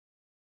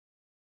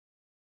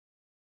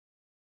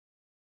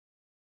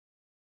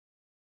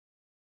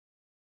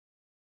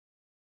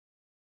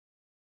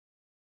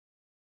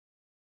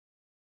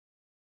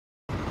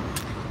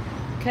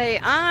Okay,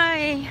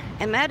 I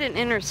am at an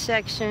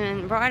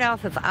intersection right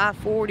off of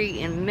I-40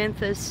 in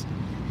Memphis.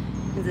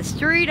 The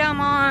street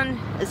I'm on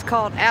is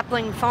called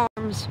Appling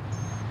Farms.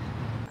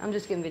 I'm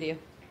just getting video.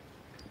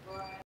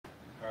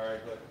 Alright,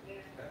 but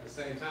at the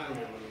same time,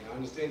 I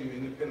understand you're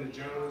independent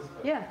journalist.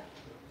 Yeah.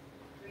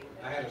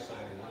 I had a sign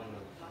in, I don't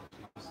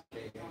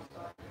know.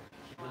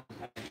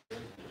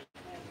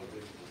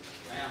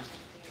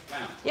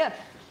 Ma'am, Yeah.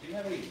 do you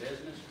have any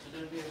business to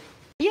do here?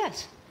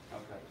 Yes.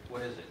 Okay,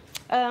 what is it?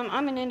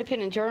 I'm an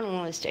independent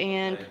journalist,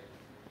 and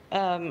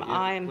I'm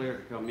clear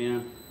to come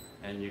in,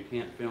 and you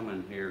can't film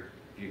in here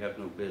if you have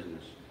no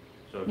business.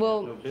 So if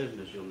Well- you have no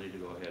business, you'll need to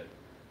go ahead.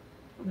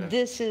 Okay?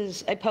 This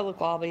is a public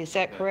lobby, is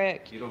that Okay.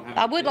 correct? You don't have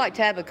I to would like to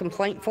business. have a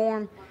complaint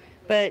form,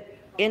 but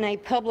in a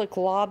public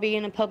lobby,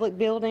 in a public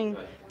building,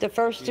 Okay. the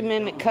First You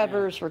Amendment don't have-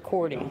 covers You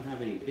recording. don't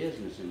have any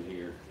business in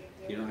here.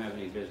 You don't have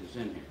any business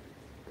in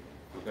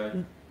here.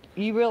 Okay?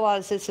 You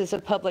realize this is a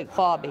public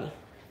lobby?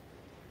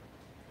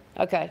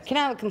 Okay, can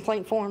I have a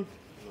complaint form?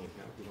 You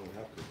don't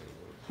have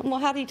to. Well,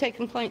 how do you take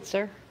complaints,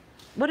 sir?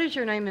 What is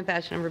your name and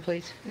badge number,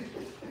 please?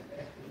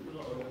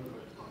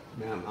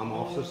 Ma'am, I'm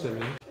Officer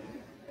Simmons.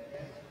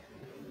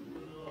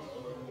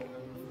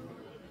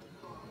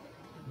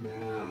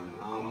 Ma'am,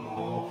 I'm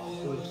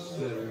Officer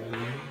Simmons.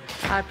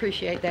 I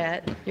appreciate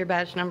that. Your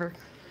badge number?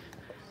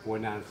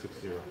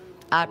 4960.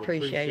 I would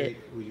appreciate it.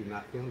 Who you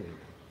not filming.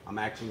 I'm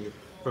asking you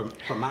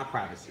for my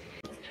privacy.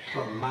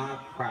 For my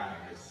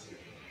privacy.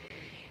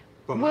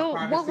 For my Well,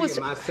 privacy what was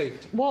and my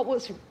safety. what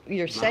was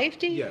your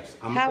safety? Yes,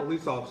 I'm How- a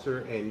police officer,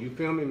 and you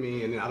filming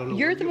me, and I don't know.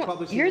 You're where the you're one.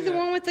 publishing You're the it at.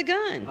 one with the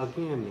gun.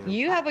 Again, ma'am.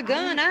 You have a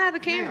gun. I have a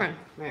camera.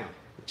 Ma'am,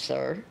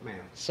 Sir. ma'am,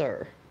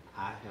 Sir.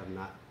 I have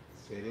not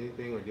said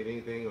anything or did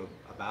anything or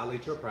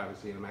violate your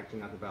privacy, and I'm actually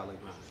not to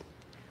violate mine.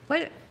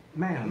 Wait.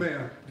 Ma'am.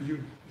 Ma'am, do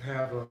you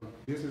have a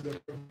business up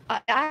there?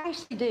 I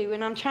actually do,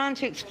 and I'm trying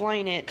to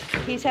explain it.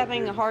 He's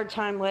having a hard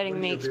time letting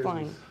me What is your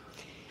explain. business?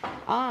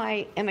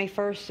 I am a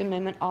First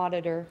Amendment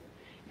auditor,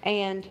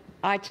 and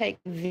I take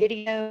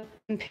video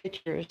and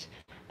pictures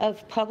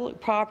of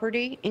public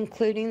property,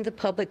 including the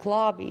public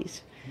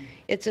lobbies.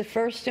 It's a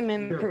First You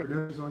Amendment. have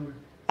credentials on you?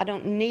 I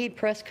don't need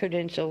press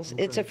credentials.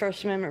 It's a Okay.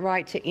 First Amendment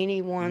right to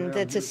anyone Ma'am,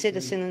 that's a you-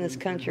 citizen in this you-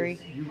 country.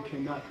 You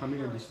cannot come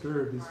in and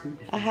disturb these people.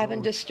 I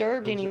haven't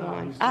disturbed But you-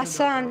 anyone. you I stand up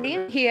signed for in.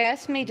 it. He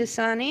asked me to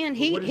sign in.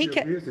 He What is your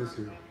kept. business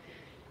here?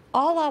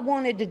 All I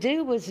wanted to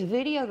do was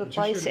video the But you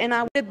place, shouldn't- and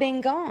I would have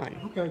been gone.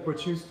 Okay,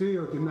 but you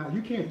still did not,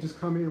 you can't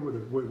just come in with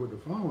a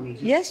phone and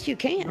just. Yes, you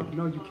can.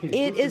 No, you can't.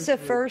 It This is a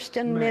for- First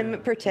Amendment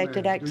Ma'am,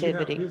 protected ma'am,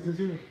 activity. Do you have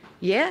business here?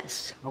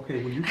 Yes.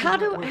 Okay, well, you How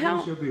do what how?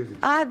 is your business?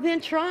 I've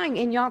been trying,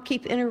 and y'all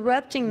keep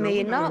interrupting me No,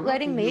 and we're not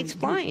letting me You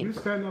explain.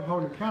 standing up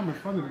holding the camera in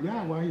front of the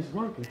guy while he's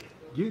working.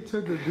 Get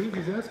to the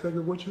business aspect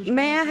of what you're.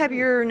 May I trying to have do.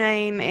 your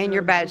name and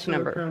your badge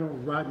Lieutenant number? Colonel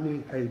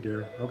Rodney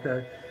Adair,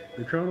 okay?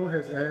 The colonel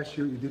has asked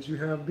you, did you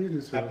have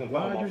business here? Captain Why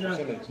are Paul, you not,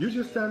 Officer Simmons. you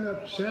just stand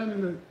up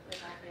sharing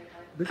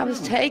the I was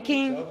camera.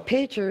 taking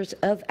pictures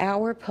of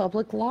our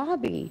public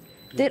lobby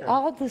that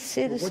all the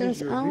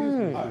citizens your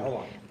own. business? Hold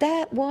on.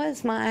 That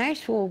was my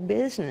actual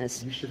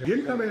business. You should,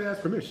 didn't come in and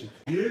ask permission.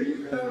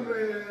 Didn't come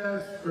in and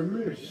ask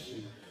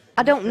permission.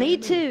 I don't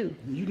need to.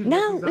 You didn't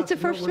No, know it's a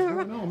what's First going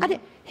Amendment on, right. man.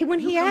 When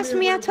You he come asked in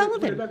me, I with-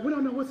 told with- him. like, we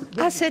don't know what's.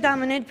 I said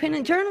I'm an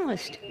independent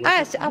journalist.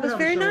 I was You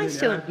very haven't shown nice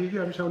to any ID. him. You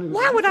haven't shown any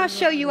Why would I license.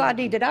 show you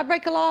ID? Did I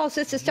break a law? Is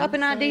this a stop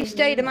an ID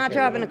state? Am I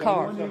driving a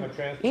car?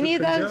 Any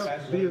of those?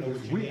 Conduct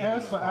business. We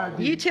asked for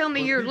ID. You tell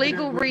me for your people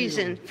legal that were here.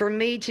 reason for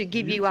me to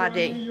give you tell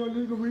me ID. your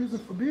legal reason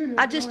for being here.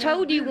 I just Go ahead.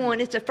 told you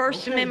one. It's a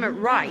First Okay, Amendment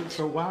you right. did.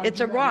 So why It's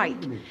you a not right.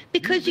 using it?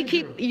 Because you been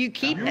here.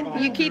 keep Been on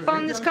here. this It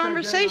doesn't take that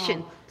conversation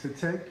long to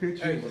take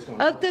pictures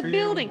of the film,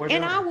 building,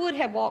 and I whatever. would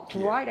have walked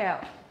right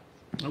out.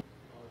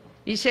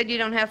 You said you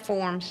don't have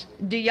forms.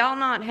 Do y'all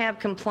not have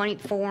complaint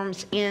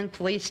forms in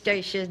police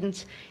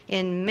stations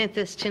in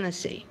Memphis,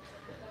 Tennessee?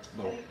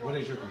 No, what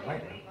is your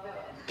complaint, ma'am?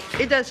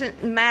 It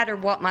doesn't matter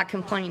what my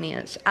complaint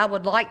is. I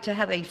would like to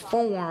have a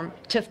form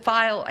to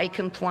file a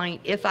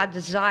complaint if I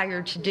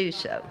desire to do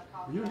so.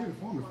 You don't need a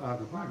form to file a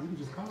complaint. You can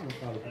just call and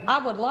file a complaint.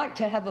 I would like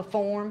to have a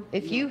form.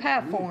 If you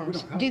have We don't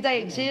forms, have do a they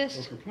form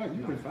exist? for a complaint.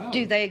 You can file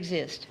Do it. they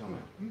exist?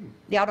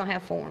 Y'all don't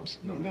have forms.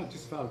 No, not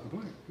just file a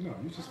complaint. No,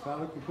 you just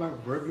file a complaint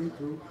verbally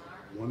through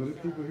one of the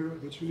people here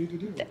that you need to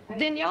do.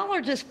 Then y'all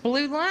are just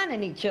blue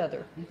lining each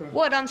other. Okay.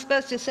 What, I'm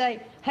supposed to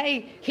say,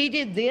 hey, he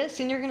did this,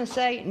 and you're gonna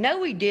say,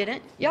 no, he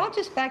didn't. Y'all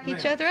just back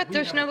each other up.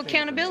 There's no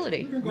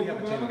accountability. We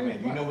have a chain of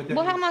command. You know what that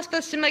Well, how is? am I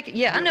supposed to make it?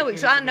 Yeah, I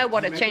know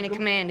what a chain of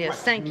command is. Right,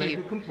 Thank Make you.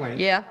 a complaint.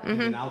 Yeah, And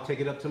then mhm. I'll take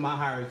it up to my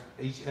higher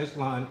each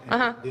echelon,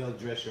 Uh-huh. and they'll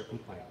address your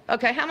complaint.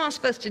 Okay, how am I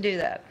supposed to do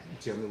that?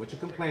 Tell me what your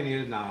complaint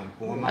is, now I'll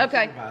inform my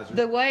Okay, supervisor.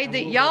 the way and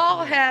that we'll go y'all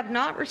from there. have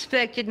not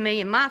respected me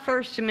and my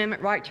First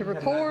Amendment right to I have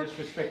not record,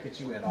 disrespected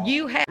you at all.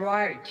 you have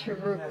right to I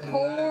have not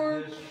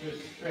record.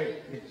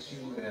 disrespected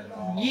you at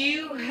all.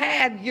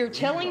 You're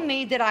telling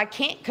me that I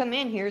can't come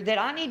in here, that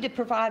I need to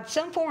provide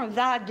some form of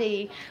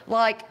ID,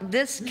 like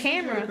this We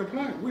send you a camera.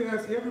 complaint. We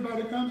ask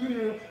everybody that comes in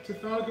here to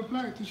file a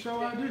complaint to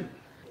show ID.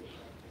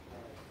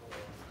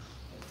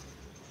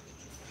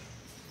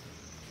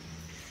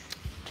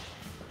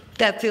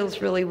 That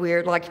feels really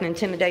weird, like an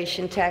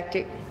intimidation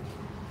tactic.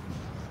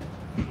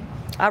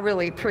 I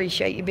really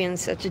appreciate you being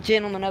such a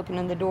gentleman,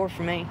 opening the door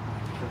for me.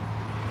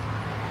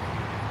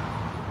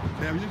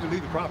 Ma'am, you need to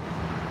leave the property.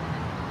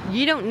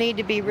 You don't need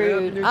to be Ma'am, you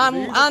rude. need to I'm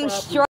leave the I'm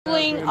property.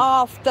 struggling Ma'am,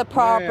 off the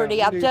property.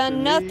 you I've need to done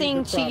leave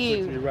nothing the to property,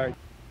 you. right?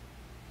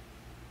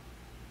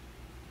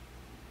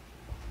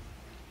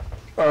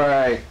 All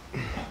right.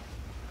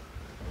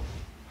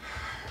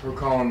 We're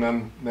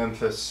calling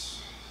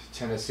Memphis,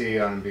 Tennessee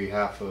on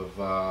behalf of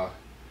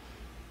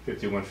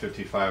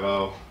 51550.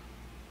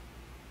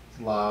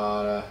 A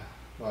lot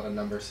of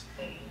numbers.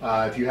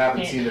 If you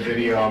haven't seen the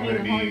video, I'm going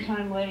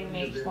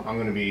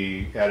to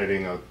be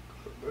editing a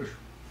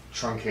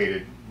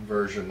truncated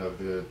version of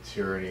the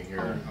tyranny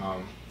here.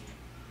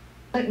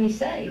 Let me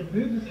say. The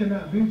business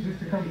cannot be just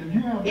to come to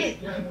you.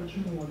 That's what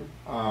you wanted.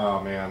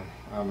 Oh man,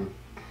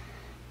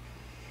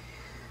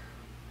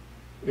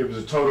 it was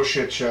a total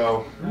shit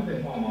show. You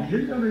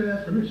didn't come in and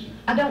ask permission.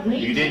 I don't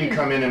need You didn't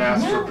come in and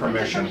ask for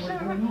permission.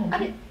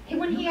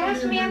 When he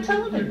asked me, I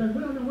told him.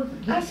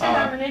 I said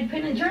I'm an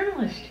independent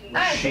journalist.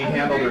 She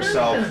handled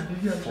herself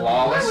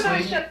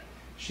flawlessly.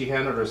 She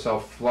handled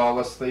herself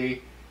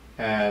flawlessly,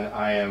 and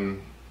I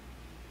am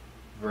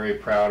very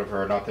proud of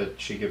her. Not that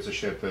she gives a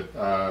shit,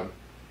 but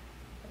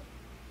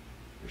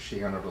she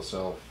handled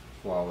herself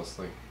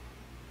flawlessly.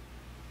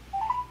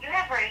 You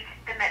have reached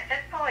the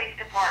Memphis Police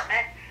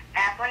Department,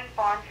 Abilene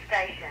Farm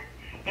Station.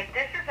 If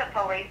this is a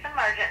police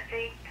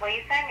emergency,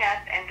 please hang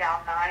up and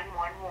dial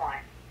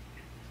 911.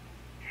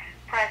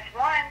 Press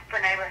 1 for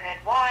neighborhood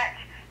watch.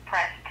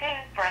 Press 2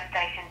 for a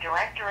station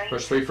directory.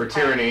 Press 3 for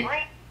tyranny.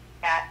 Press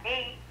 3,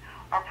 .E,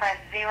 or press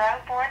 0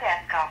 for a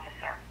desk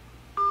officer.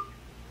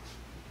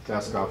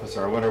 Desk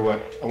officer. I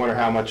wonder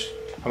how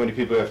many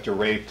people you have to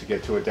rape to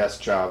get to a desk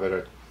job at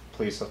a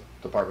police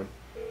department.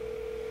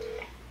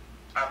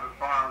 Abbott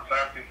Farm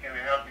Safety, can I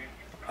help you?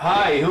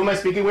 Hi, who am I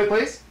speaking with,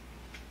 please?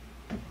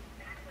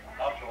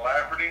 Officer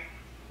Lafferty?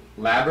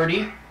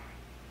 Laverty?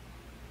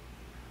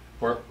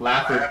 Or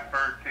Lafferty?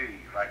 Lafferty,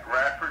 like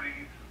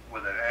Rafferty's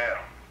with an L.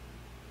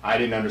 I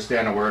didn't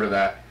understand a word of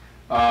that.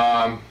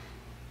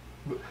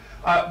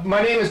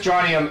 My name is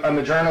Johnny. I'm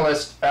a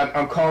journalist.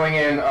 I'm calling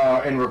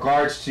in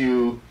regards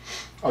to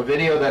a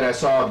video that I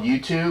saw of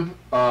YouTube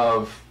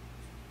of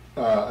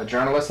a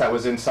journalist that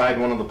was inside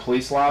one of the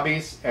police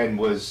lobbies and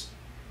was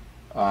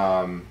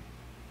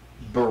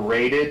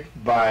berated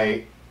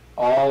by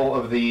all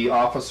of the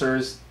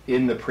officers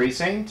in the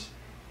precinct.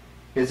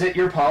 Is it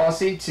your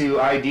policy to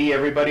ID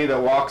everybody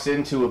that walks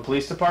into a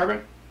police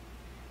department?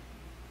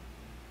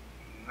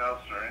 No,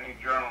 sir. Any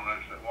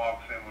journalist that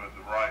walks in with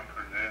the right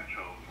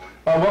credentials.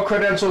 What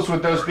credentials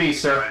would those be,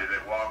 sir? Anybody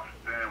that walks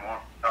in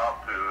wants to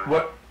talk to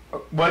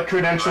us. What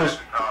credentials?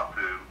 To talk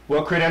to.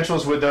 What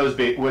credentials would those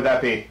be? Would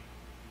that be?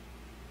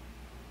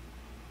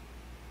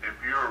 If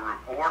you're a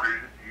reporter,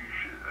 you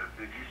should.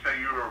 Did you say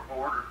you're a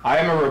reporter? I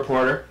am a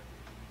reporter.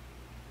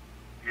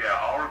 Yeah,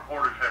 all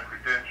reporters have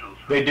credentials.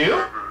 They do?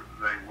 Wherever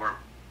they work.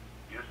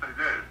 Yes, they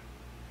do.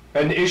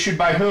 And issued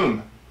by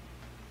whom?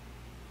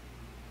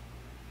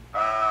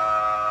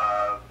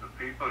 The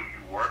people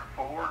you work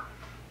for.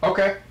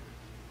 Okay.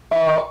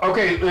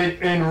 Okay,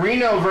 in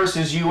Reno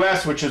versus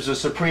U.S., which is a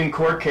Supreme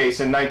Court case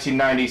in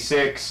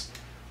 1996,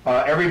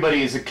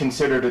 everybody is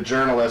considered a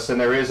journalist, and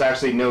there is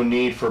actually no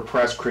need for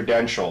press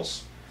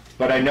credentials.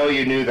 But I know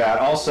you knew that.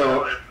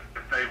 Also, Well,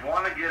 if they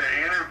want to get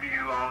an interview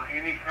on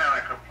any kind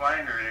of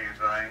complaint or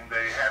anything,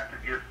 they have to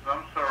get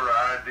some sort of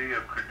ID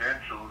of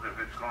credentials if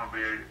it's going to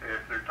be,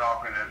 if they're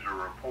talking as a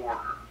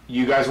reporter.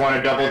 you guys want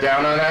to double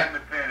down on that?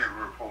 Independent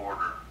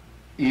reporter.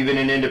 Even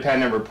an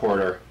independent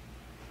reporter.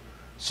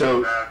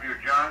 So, Now, if you're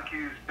a John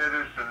Q.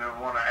 citizen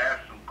and want to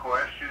ask some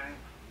questions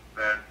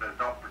that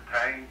don't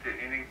pertain to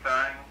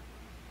anything,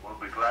 we'll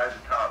be glad to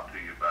talk to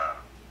you about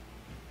them.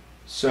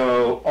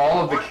 so all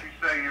of the... Once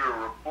you say you're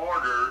a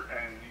reporter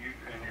and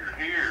you're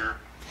here,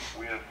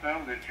 we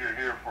assume that you're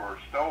here for a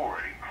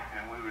story,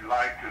 and we would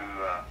like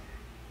to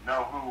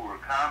know who we're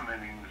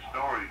commenting the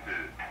story to.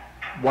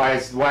 Why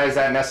is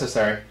that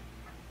necessary?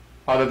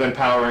 Other than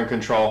power and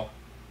control.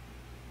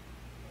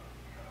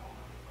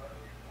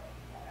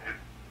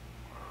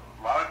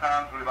 A lot of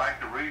times we like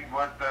to read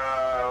what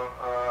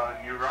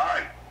you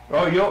write.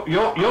 Oh,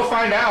 you'll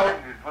find out.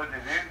 Putting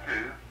it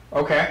into.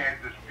 Okay. You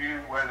can't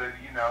dispute whether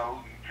you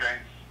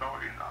change the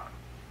story or not.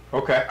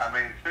 Okay. I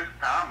mean, it's just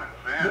common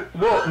sense.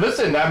 Well,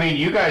 listen, I mean,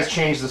 you guys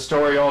change the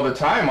story all the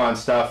time on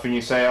stuff, and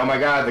you say, oh my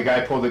God, the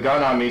guy pulled a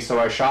gun on me, so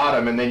I shot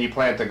him, and then you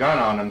plant the gun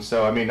on him.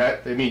 So, I mean,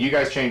 you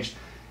guys change,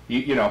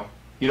 you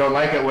don't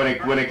like it when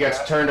it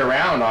gets turned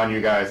around on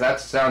you guys. That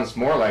sounds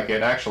more like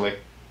it, actually.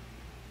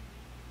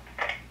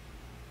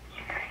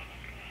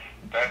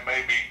 That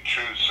may be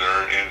true,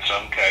 sir, in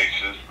some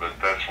cases, but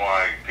that's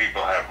why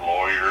people have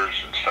lawyers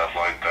and stuff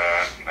like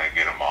that, and they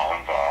get them all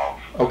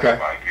involved. Okay.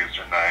 Everybody gives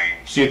their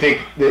names. So you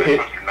think They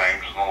put their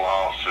names in the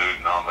lawsuit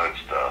and all that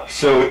stuff.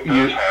 So it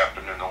does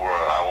happen in the world.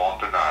 I won't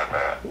deny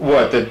that.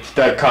 what,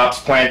 that cops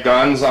plant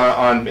guns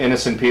on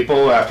innocent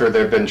people after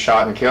they've been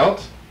shot and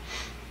killed?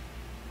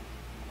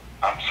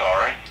 I'm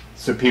sorry.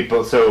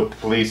 So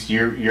police,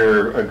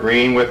 you're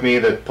agreeing with me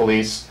that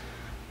police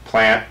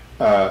plant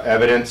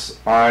evidence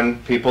on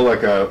people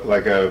like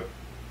a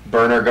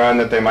burner gun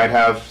that they might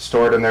have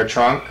stored in their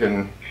trunk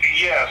and.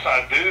 Yes,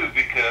 I do,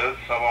 because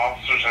some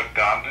officers have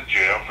gone to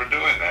jail for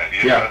doing that.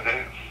 Yes, Yeah. I do.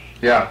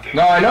 Yeah.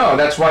 No, I know.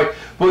 That's why.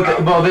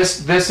 Well, this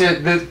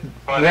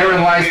But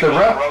therein lies the people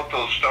rub. who wrote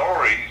those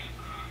stories,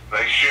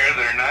 they share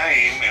their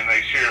name and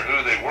they share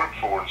who they work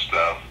for and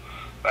stuff.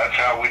 That's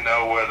how we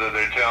know whether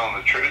they're telling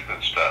the truth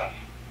and stuff.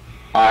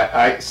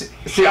 I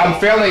see. I'm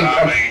failing.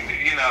 I mean,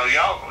 you know,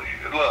 y'all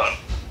look.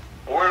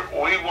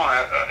 We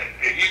want to.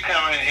 If you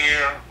come in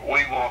here,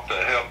 we want to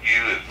help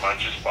you as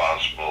much as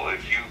possible.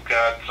 If you've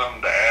got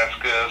something to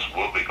ask us,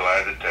 we'll be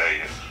glad to tell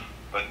you.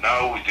 But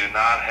no, we do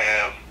not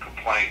have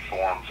complaint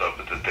forms up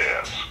at the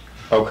desk.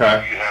 Okay.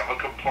 If you have a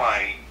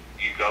complaint,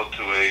 you go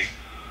to a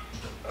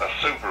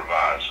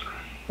supervisor,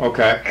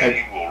 Okay. and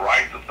he will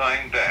write the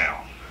thing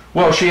down.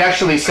 Well, she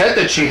actually said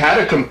that she had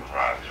a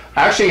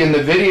actually in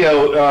the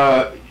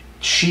video,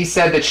 she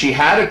said that she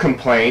had a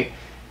complaint,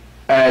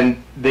 and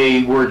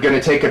they were going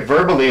to take it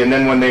verbally, and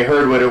then when they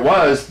heard what it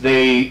was,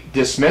 they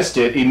dismissed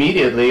it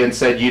immediately and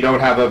said, you don't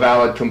have a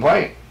valid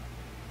complaint.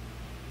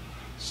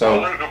 So.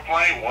 Well, their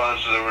complaint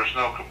was there was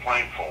no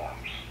complaint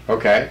forms.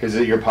 Okay. Is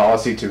it your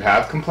policy to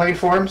have complaint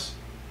forms?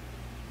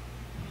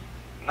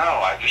 No,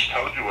 I just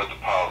told you what the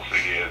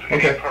policy is.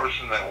 Okay. Any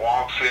person that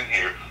walks in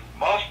here,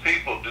 most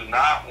people do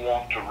not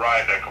want to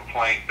write a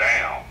complaint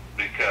down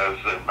because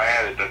they're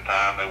mad at the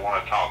time they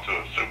want to talk to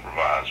a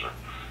supervisor.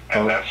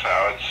 And that's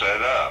how it's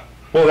set up.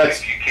 Well, that's.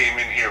 If you came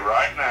in here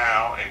right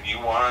now and you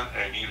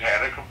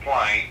had a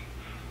complaint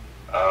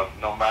of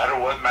no matter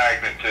what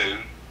magnitude,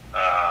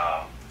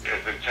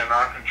 if it's in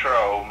our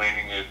control,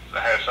 meaning it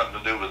has something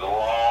to do with the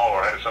law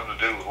or has something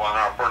to do with one of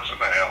our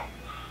personnel,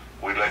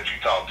 we let you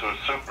talk to a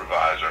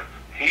supervisor.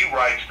 He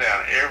writes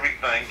down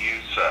everything you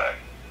say.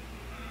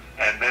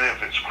 And then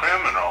if it's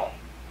criminal,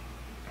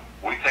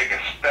 we take a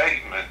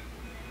statement,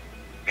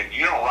 and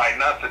you don't write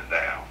nothing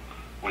down.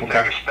 We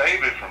Okay. take a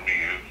statement from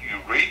you, you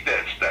read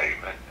that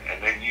statement,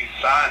 and then you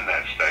sign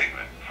that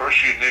statement.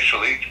 First you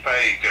initial each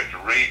page after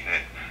reading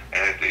it,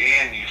 and at the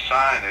end you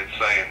sign it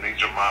saying,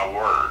 these are my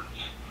words.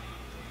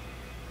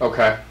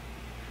 Okay.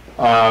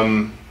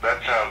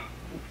 That's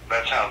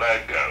how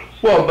that goes.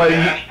 Well, but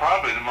And that's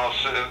probably the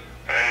most, and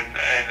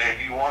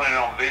if you want it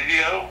on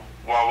video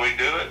while we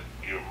do it,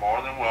 you're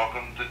more than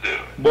welcome to do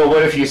it. well,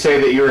 what if you say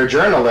that you're a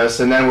journalist,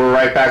 and then we're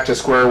right back to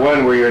square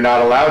one, where you're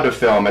not allowed to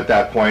film at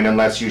that point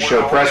unless you show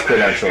Well, press wait a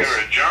minute, credentials? If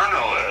you're a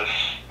journalist,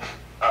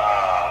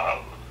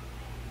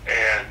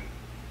 and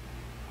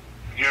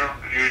you're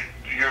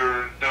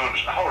doing,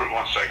 hold it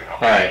 1 second,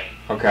 okay? All right.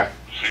 Okay.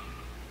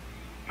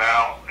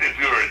 Now, if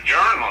you're a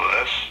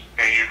journalist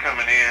and you're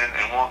coming in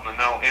and wanting to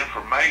know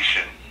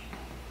information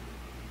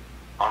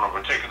on a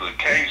particular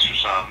case or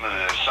something,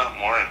 and it's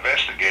something we're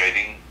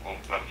investigating, well,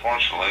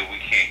 unfortunately, we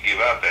can't give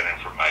out that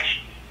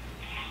information.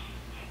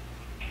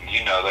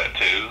 You know that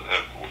too.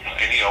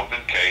 Any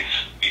open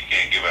case, you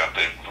can't give out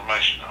that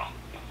information on.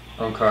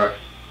 Okay.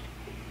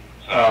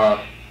 So,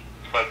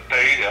 but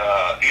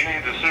any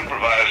of the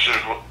supervisors,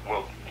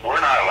 well, we're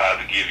not allowed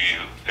to give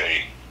you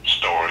a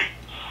story,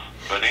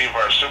 but any of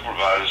our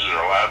supervisors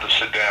are allowed to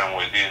sit down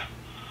with you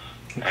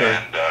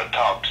and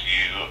talk to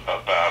you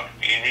about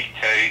any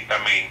case,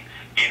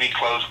 any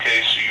closed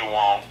case you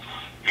want,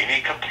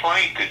 any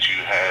complaint that you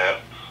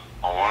have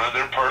on one of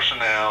their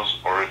personnel,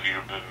 or if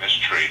you've been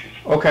mistreated.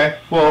 Okay.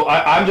 Well,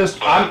 I'm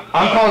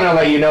calling to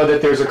let you know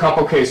that there's a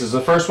couple cases.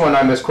 The first one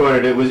I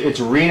misquoted. It's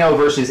Reno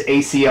versus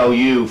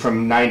ACLU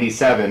from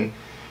 '97,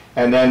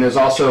 and then there's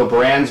also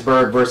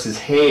Brandsburg versus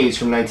Hayes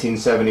from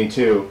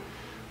 1972,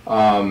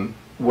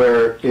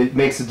 where it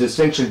makes a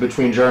distinction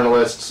between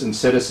journalists and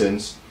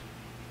citizens.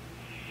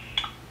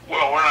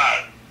 Well, we're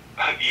not.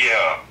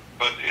 Yeah,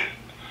 but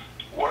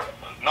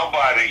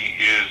nobody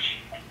is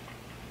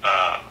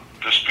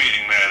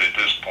disputing that at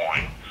this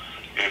point.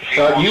 If he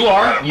wants You to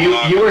are. write a blog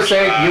You on were the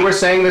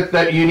saying side-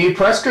 that you need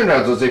press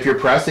credentials. If you're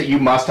press, that you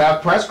must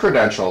have press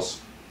credentials.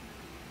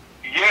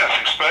 Yes,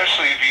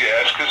 especially if you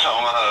ask us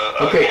on a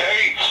Okay.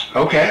 case.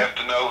 Okay. We have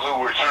to know who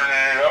we're turning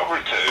it over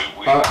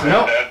to.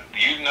 No.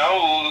 You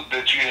know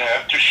that you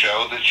have to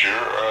show that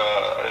you're,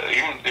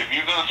 even if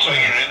you're going to say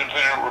you're an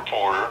independent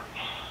reporter,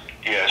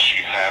 yes,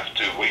 you have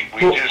to. Well,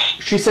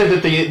 she said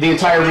that the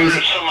entire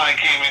reason. Somebody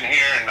came in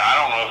here, and I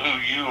don't know who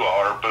you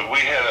are, but we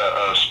had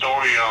a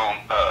story on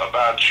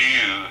about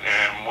you,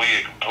 and we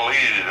had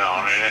completed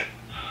on it,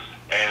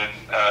 and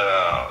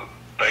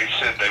they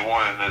said they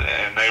wanted it,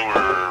 and they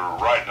were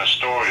writing a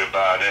story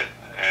about it,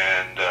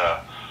 and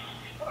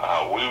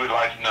we would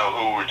like to know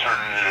who we're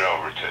turning it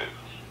over to.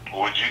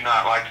 Would you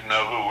not like to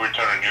know who we're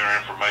turning your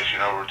information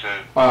over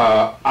to?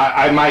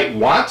 I might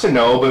want to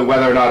know, but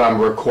whether or not I'm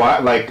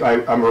required,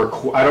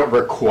 I don't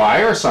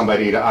require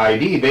somebody to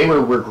ID. They were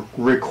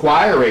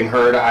requiring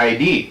her to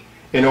ID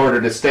in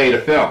order to stay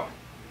to film.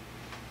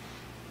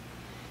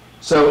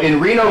 So in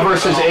Reno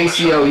versus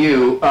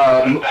ACLU.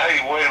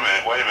 Hey, wait a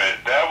minute.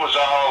 That was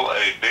all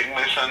a big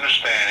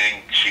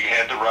misunderstanding. She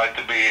had the right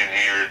to be in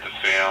here to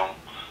film.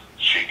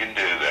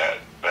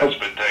 That's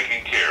been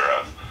taken care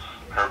of.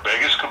 Her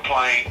biggest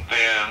complaint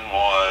then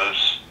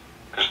was,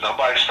 because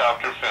nobody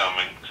stopped her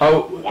filming,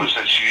 was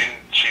that she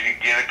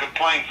didn't get a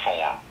complaint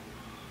form.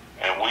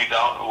 And we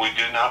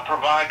do not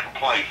provide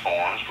complaint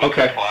forms. We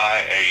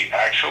supply a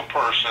actual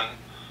person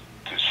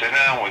to sit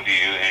down with you,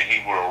 and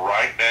he will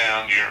write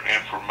down your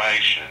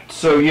information.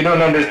 So you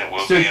don't understand. And it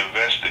will be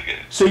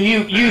investigated. So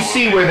you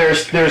see where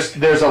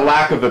there's a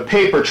lack of a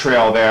paper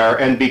trail there,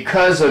 and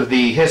because of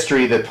the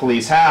history that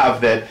police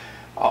have, that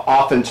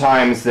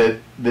oftentimes that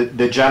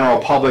the general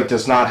public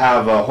does not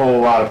have a whole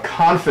lot of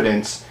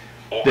confidence.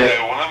 Okay,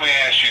 well, let me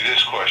ask you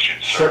this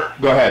question, sir.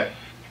 Go ahead.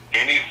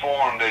 Any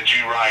form that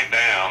you write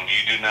down,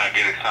 you do not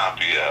get a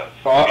copy of.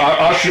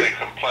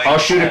 I'll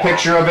shoot a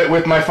picture of it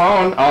with my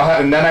phone,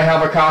 and then I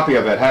have a copy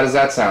of it. How does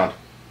that sound?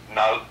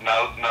 No,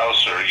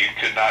 sir. You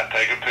could not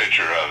take a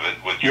picture of it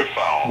with your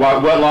phone.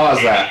 What law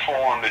is that?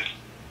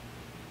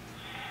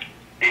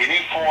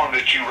 Any form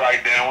that you write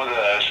down with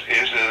us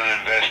is an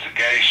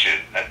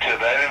investigation. Until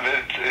that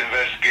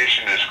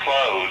investigation is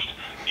closed,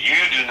 you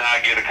do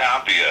not get a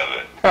copy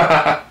of it.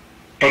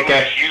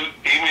 Okay.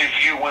 Even if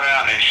you went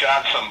out and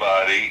shot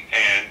somebody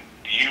and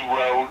you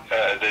wrote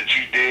that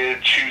you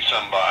did shoot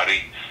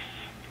somebody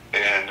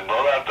and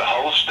wrote out the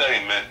whole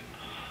statement,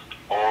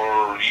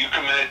 or you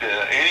committed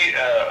any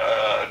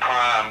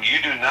crime, you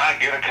do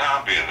not get a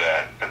copy of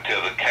that until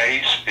the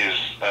case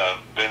is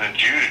been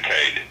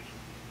adjudicated.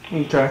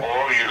 Okay.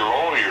 Or your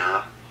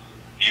lawyer,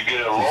 you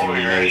get a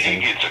lawyer and he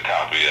gets a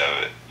copy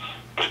of it,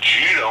 but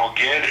you don't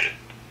get it.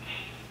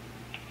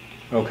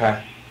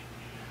 Okay.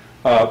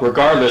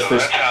 Regardless, so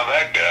that's how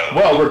that goes.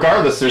 Well,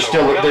 regardless, there's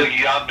still. Really,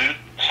 y'all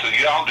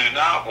do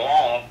not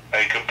want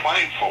a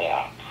complaint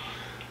form.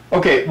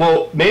 Okay,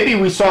 well, maybe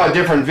we saw a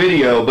different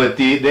video, but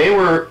they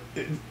were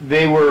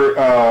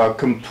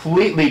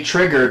completely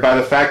triggered by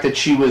the fact that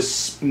she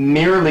was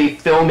merely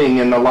filming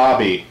in the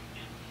lobby.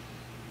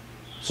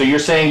 So you're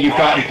saying you've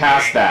gotten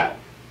past that?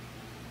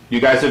 You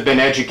guys have been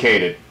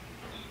educated.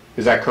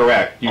 Is that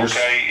correct?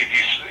 Okay,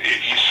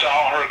 if you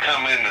saw her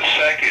come in the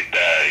second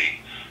day,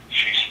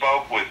 she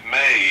spoke with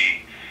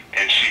me,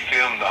 and she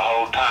filmed the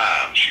whole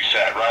time. She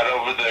sat right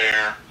over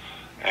there,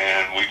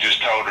 and we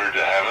just told her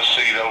to have a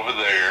seat over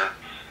there,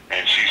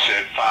 and she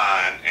said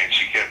fine, and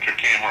she kept her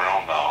camera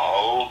on the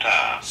whole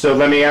time. So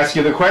let me ask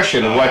you the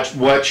question: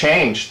 what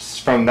changed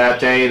from that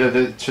day to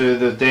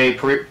the day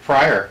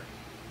prior?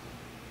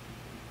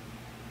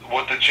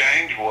 What the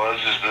change was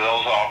is that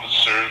those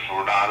officers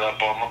were not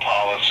up on the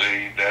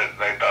policy. That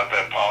they thought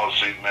that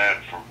policy meant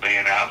for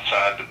being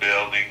outside the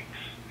building.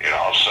 It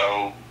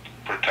also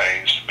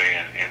pertains to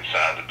being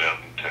inside the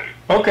building too.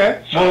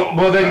 Okay. So,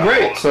 well then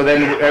great. So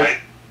then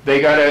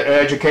they got an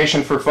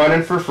education for fun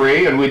and for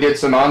free, and we did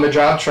some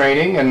on-the-job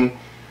training, and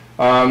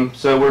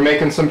so we're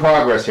making some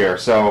progress here.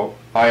 So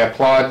I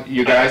applaud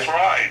you guys. That's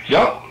right.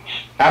 Yep.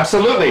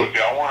 Absolutely. So if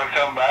y'all want to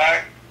come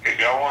back,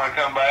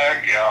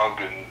 y'all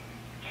can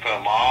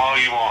film all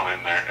you want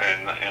in there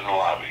in the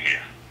lobby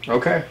here.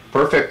 Okay.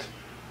 Perfect.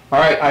 All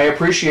right. I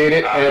appreciate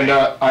it, and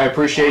I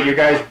appreciate you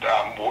guys.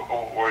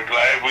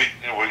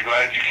 We're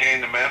glad you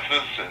came to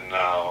Memphis, and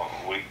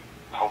we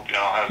hope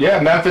y'all have. Yeah,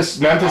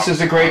 Memphis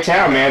is a great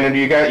town, man, and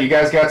you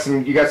guys got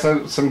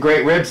some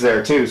great ribs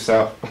there too.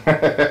 So,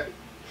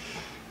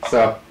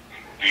 so.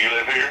 Do you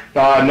live here?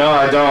 No,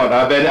 I don't.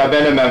 I've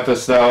been to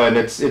Memphis though, and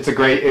it's a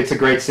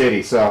great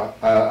city. So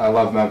I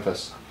love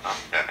Memphis.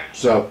 Okay.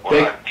 So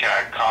can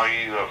I call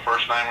you a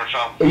first name or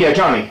something? Yeah,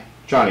 Johnny.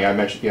 I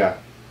mentioned yeah.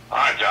 All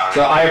right, Johnny.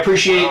 So I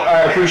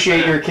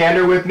appreciate your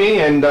candor with me,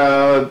 and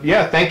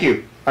yeah, thank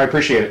you. I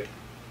appreciate it.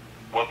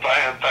 Well,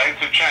 things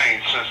have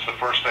changed since the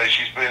first day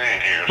she's been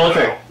in here.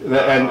 Perfect. So,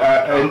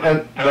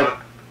 and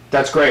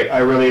that's great. I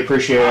really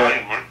appreciate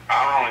it.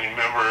 I don't even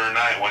remember her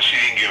name. Well, she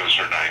didn't give us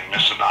her name,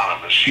 Miss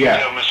Anonymous. She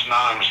tell Miss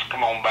Anonymous to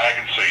come on back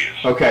and see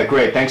us. Okay,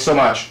 great. Thanks so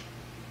much.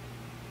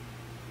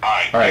 All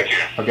right. Take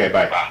care. Okay,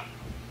 bye. Bye.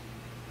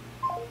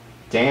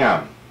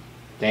 Damn.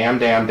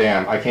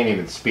 I can't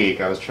even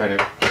speak. I was trying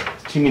to...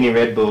 Too many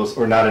Red Bulls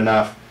or not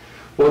enough.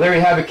 Well, there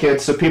you have it,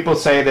 kids. So people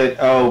say that,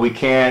 oh, we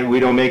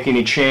don't make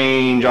any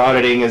change,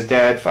 auditing is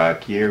dead.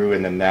 Fuck you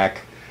in the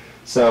neck.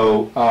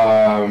 So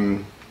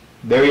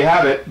there you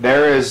have it.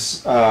 There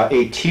is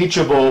a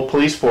teachable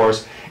police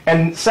force.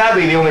 And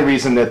sadly, the only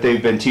reason that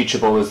they've been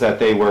teachable is that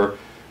they were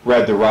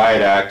read the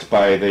Riot Act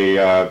by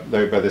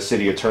the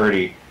city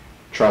attorney.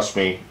 Trust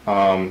me,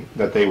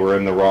 that they were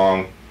in the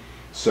wrong.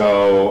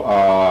 So,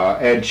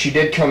 and she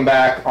did come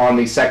back on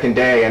the second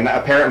day, and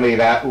apparently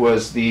that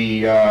was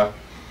the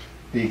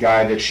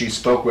guy that she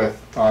spoke with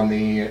on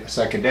the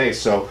second day.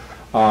 So,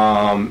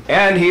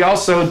 and he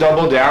also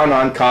doubled down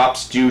on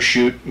cops do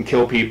shoot and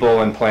kill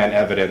people and plant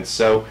evidence.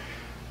 So,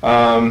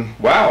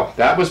 wow,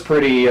 that was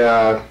pretty,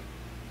 there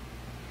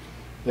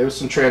was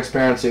some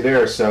transparency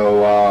there.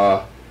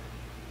 So,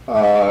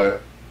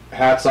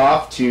 hats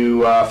off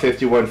to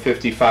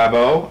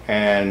 51550,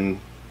 and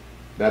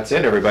that's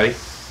it, everybody.